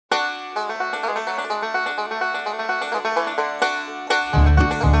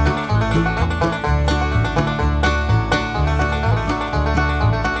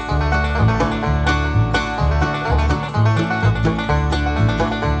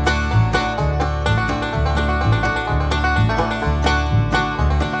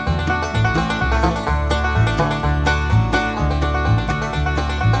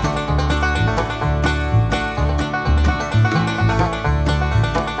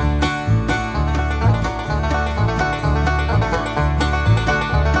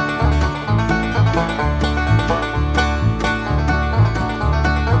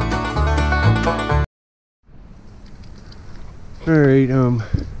Alright,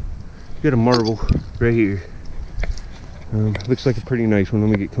 got a marble right here. Looks like a pretty nice one. Let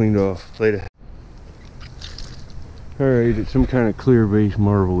me get cleaned off later. Alright, it's some kind of clear base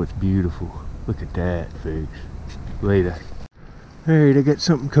marble. It's beautiful. Look at that, folks. Later. Alright, I got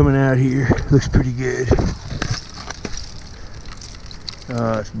something coming out here. Looks pretty good.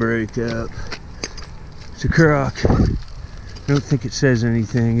 Oh, it's break up. It's a crock. I don't think it says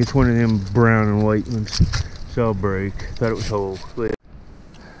anything. It's one of them brown and white ones. So I'll break. Thought it was whole.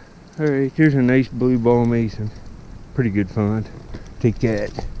 Alright, here's a nice blue ball mason. Pretty good find. Take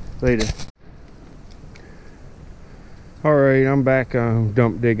that. Later. Alright, I'm back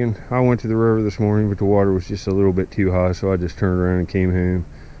dump digging. I went to the river this morning, but the water was just a little bit too high, so I just turned around and came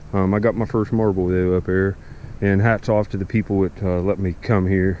home. I got my first marble though up there, and hats off to the people that let me come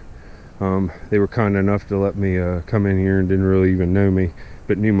here. They were kind enough to let me come in here and didn't really even know me,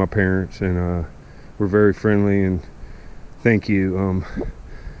 but knew my parents and were very friendly, and thank you.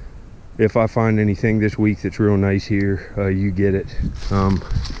 If I find anything this week that's real nice here, you get it.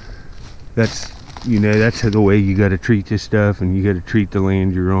 That's, you know, that's the way you got to treat this stuff, and you got to treat the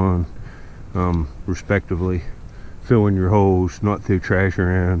land you're on respectively. Fill in your holes, not throw trash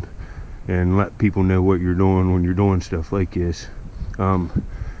around, and let people know what you're doing when you're doing stuff like this.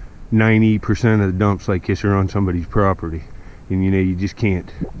 90% of the dumps like this are on somebody's property, and you know, you just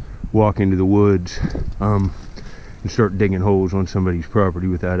can't walk into the woods and start digging holes on somebody's property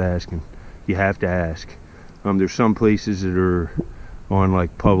without asking. You have to ask. There's some places that are on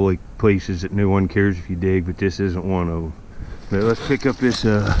like public places that no one cares if you dig, but this isn't one of them. But let's pick up this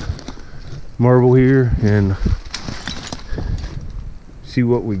marble here and see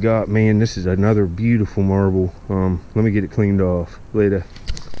what we got. Man, this is another beautiful marble. Let me get it cleaned off later.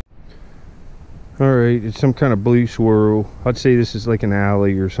 Alright, it's some kind of blue swirl. I'd say this is like an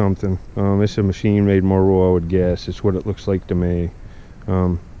alley or something. It's a machine made marble, I would guess. It's what it looks like to me.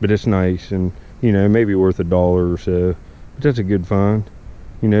 But it's nice, and you know, maybe worth $1 or so. But that's a good find.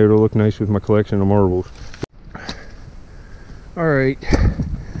 You know, it'll look nice with my collection of marbles. Alright,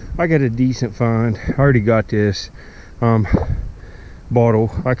 I got a decent find. I already got this bottle.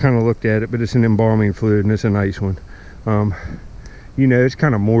 I kind of looked at it, but it's an embalming fluid, and it's a nice one. You know, it's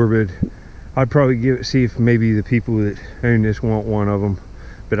kind of morbid. I'd probably see if maybe the people that own this want one of them,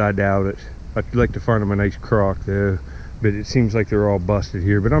 but I doubt it. I'd like to find them a nice crock though, but it seems like they're all busted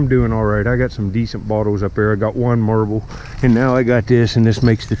here. But I'm doing all right. I got some decent bottles up there. I got one marble, and now I got this, and this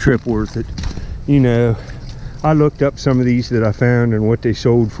makes the trip worth it. You know, I looked up some of these that I found and what they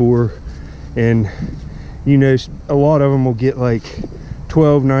sold for, and you know, a lot of them will get like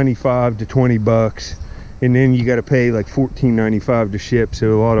 $12.95 to $20, and then you got to pay like $14.95 to ship,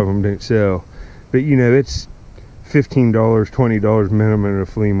 so a lot of them don't sell. But you know, it's $15, $20 minimum at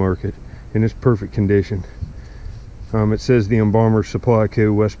a flea market, and it's perfect condition. It says the Embalmer Supply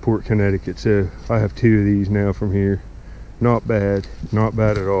Co., Westport, Connecticut, so I have 2 of these now from here. Not bad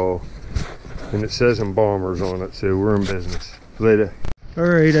at all. And it says embalmers on it, so we're in business. Later.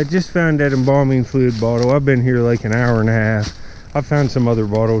 Alright, I just found that embalming fluid bottle. I've been here like an hour and a half. I found some other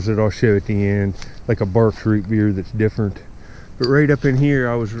bottles that I'll show at the end, like a Barks root beer that's different. But right up in here,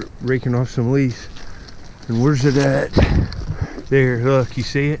 I was raking off some leaves. And where's it at? There, look, you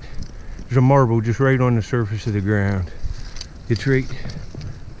see it? There's a marble just right on the surface of the ground. It's right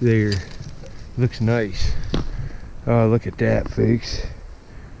there. Looks nice. Oh, look at that, folks.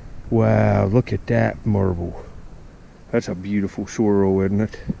 Wow, look at that marble. That's a beautiful swirl, isn't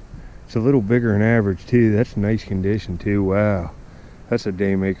it? It's a little bigger than average too. That's nice condition too. Wow, that's a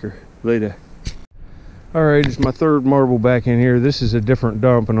day maker. Later. All right, it's my 3rd marble back in here. This is a different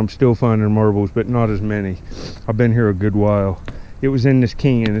dump, and I'm still finding marbles, but not as many. I've been here a good while. It was in this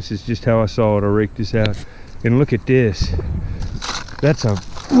can. This is just how I saw it. I raked this out, and look at this. That's a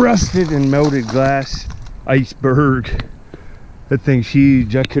rusted and melted glass iceberg. That thing's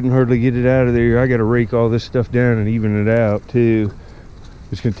huge. I couldn't hardly get it out of there. I got to rake all this stuff down and even it out too.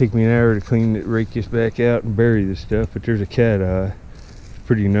 It's gonna take me an hour to clean it, rake this back out, and bury this stuff. But there's a cat eye. It's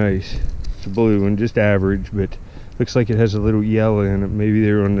pretty nice. It's a blue one, just average, but looks like it has a little yellow in it. Maybe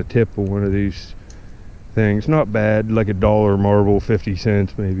they're on the tip of one of these things. Not bad, like $1 marble, 50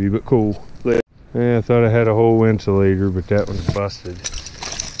 cents maybe, but cool. Yeah, I thought I had a whole insulator, but that one's busted.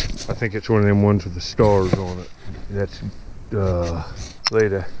 I think it's one of them ones with the stars on it. That's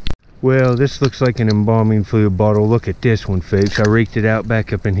later. Well, this looks like an embalming fluid bottle. Look at this one, folks. I raked it out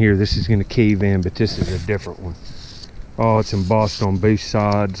back up in here. This is gonna cave in, but this is a different one. Oh, it's embossed on both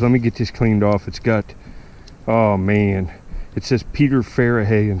sides. Let me get this cleaned off. It's got, oh man, it says Peter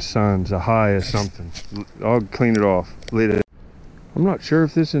Farahay and Sons, a high of something. I'll clean it off later. I'm not sure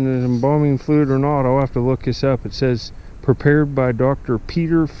if this is an embalming fluid or not. I'll have to look this up. It says Prepared by Dr.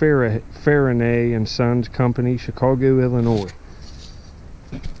 Peter Farinay and Sons Company, Chicago, Illinois.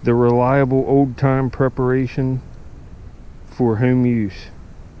 The reliable old-time preparation for home use.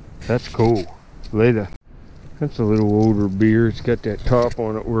 That's cool. Later. That's a little older beer. It's got that top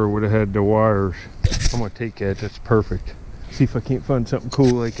on it where it would have had the wires. I'm going to take that. That's perfect. See if I can't find something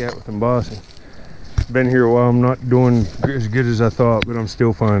cool like that with embossing. Been here a while. I'm not doing as good as I thought, but I'm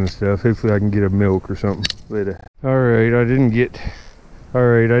still finding stuff. Hopefully I can get a milk or something later. Alright, I didn't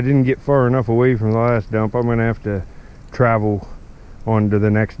get far enough away from the last dump. I'm gonna have to travel on to the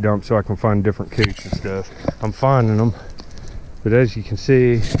next dump so I can find different coats and stuff. I'm finding them, but as you can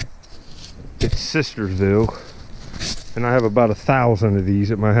see, it's Sistersville, and I have about 1,000 of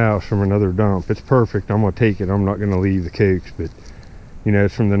these at my house from another dump. It's perfect. I'm gonna take it. I'm not gonna leave the coats, but you know,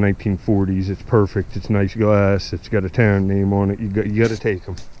 it's from the 1940s. It's perfect. It's nice glass. It's got a town name on it. You got to take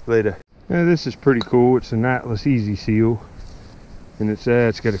them later. Now, this is pretty cool. It's an Atlas Easy Seal, and it's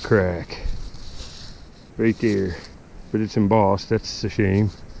got a crack right there, but it's embossed. That's a shame.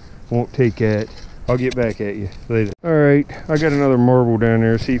 Won't take that. I'll get back at you later. All right, I got another marble down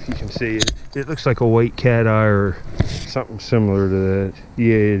there. See if you can see it. It looks like a white cat eye or something similar to that.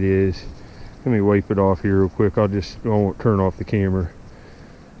 Yeah, it is. Let me wipe it off here real quick. I won't turn off the camera.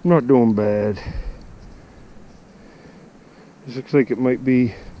 I'm not doing bad. This looks like it might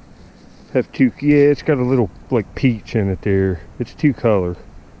have two, yeah, it's got a little like peach in it there. It's two color.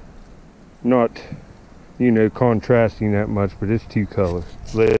 Not, you know, contrasting that much, but it's two color.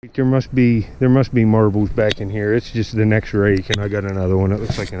 There must be marbles back in here. It's just the next rake, and I got another one. It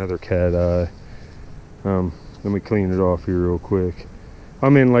looks like another cat eye. Let me clean it off here real quick.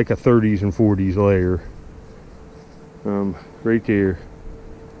 I'm in like a 30s and 40s layer. Right there.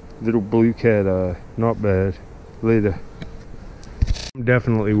 Little blue cat eye, not bad. Later.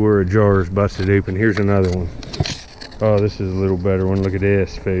 Definitely where a jar is busted open. Here's another one. Oh, this is a little better one. Look at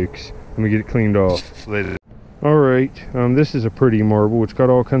this, folks. Let me get it cleaned off. Later. Alright, this is a pretty marble. It's got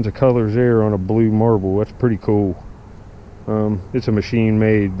all kinds of colors there on a blue marble. That's pretty cool. It's a machine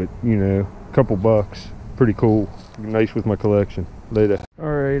made, but you know, a couple bucks. Pretty cool. Nice with my collection. Later.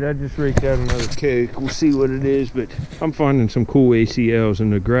 Alright, I just raked out another cake. We'll see what it is, but I'm finding some cool ACLs,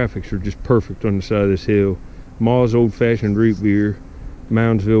 and the graphics are just perfect on the side of this hill. Ma's Old Fashioned Root Beer,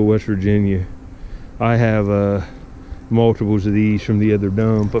 Moundsville, West Virginia. I have multiples of these from the other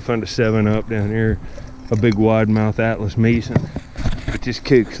dump. I found a 7-Up down there, a big wide mouth Atlas Mason. But this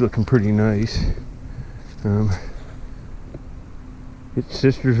cake's looking pretty nice. It's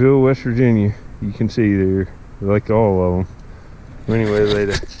Sistersville, West Virginia. You can see there, like all of them. Anyway,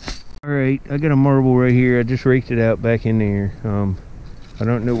 later. Alright, I got a marble right here. I just raked it out back in there. I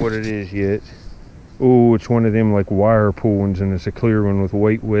don't know what it is yet. Oh, it's one of them like wire pull ones, and it's a clear one with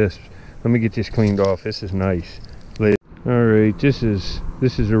white wisps. Let me get this cleaned off. This is nice. Later. Alright, this is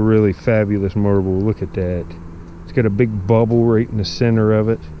a really fabulous marble. Look at that. It's got a big bubble right in the center of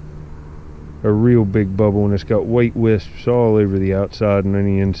it. A real big bubble, and it's got white wisps all over the outside and on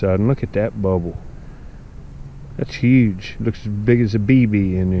the inside. And look at that bubble. That's huge. Looks as big as a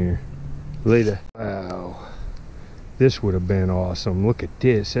BB in there. Later. Wow. This would have been awesome. Look at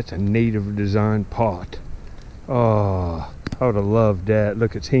this. That's a native design pot. Oh, I would have loved that.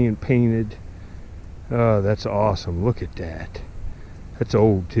 Look, it's hand painted. Oh, that's awesome. Look at that. That's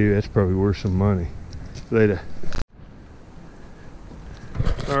old too. That's probably worth some money. Later.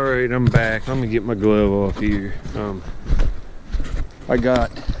 Alright, I'm back. Let me get my glove off here. I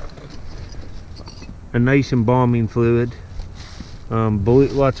got a nice embalming fluid,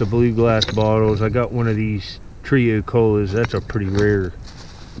 lots of blue glass bottles. I got one of these trio colas. That's a pretty rare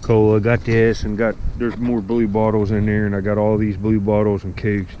cola. Got this, and there's more blue bottles in there, and I got all these blue bottles and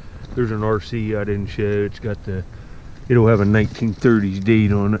cokes. There's an RC I didn't show. It's got it'll have a 1930s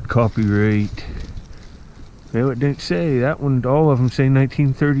date on it, copyright. No, it didn't say. That one, all of them say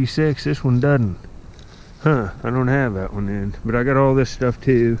 1936. This one doesn't. Huh, I don't have that one in. But I got all this stuff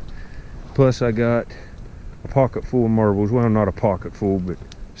too. Plus I got a pocket full of marbles. Well, not a pocket full, but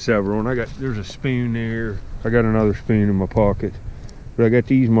several. And there's a spoon there. I got another spoon in my pocket. But I got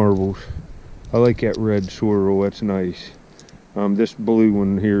these marbles. I like that red swirl. That's nice. This blue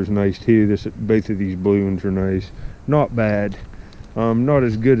one here is nice too. Both of these blue ones are nice. Not bad. Not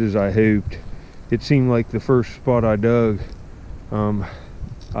as good as I hoped. It seemed like the first spot I dug,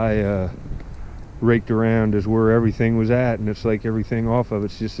 I raked around is where everything was at, and it's like everything off of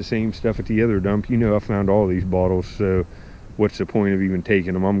it's just the same stuff at the other dump. You know, I found all these bottles, so what's the point of even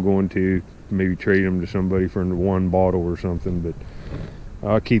taking them? I'm going to maybe trade them to somebody for one bottle or something, but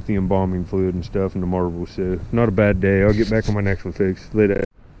I'll keep the embalming fluid and stuff and the marbles. So not a bad day. I'll get back on my next one, folks. Later.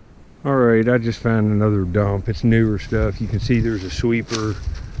 All right, I just found another dump. It's newer stuff. You can see there's a sweeper,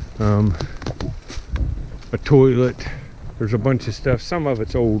 a toilet. There's a bunch of stuff. Some of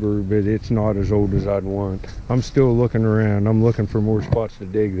it's older, but it's not as old as I'd want. I'm still looking around. I'm looking for more spots to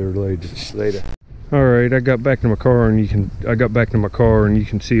dig there later. All right, I got back to my car, and you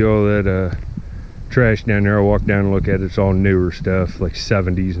can see all that trash down there. I walked down and look at it. It's all newer stuff, like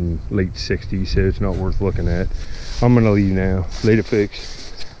 70s and late 60s, so it's not worth looking at. I'm gonna leave now. Later, fix.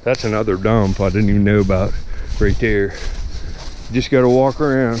 That's another dump I didn't even know about right there. Just gotta walk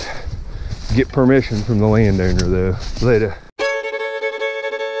around. Get permission from the landowner though. Later.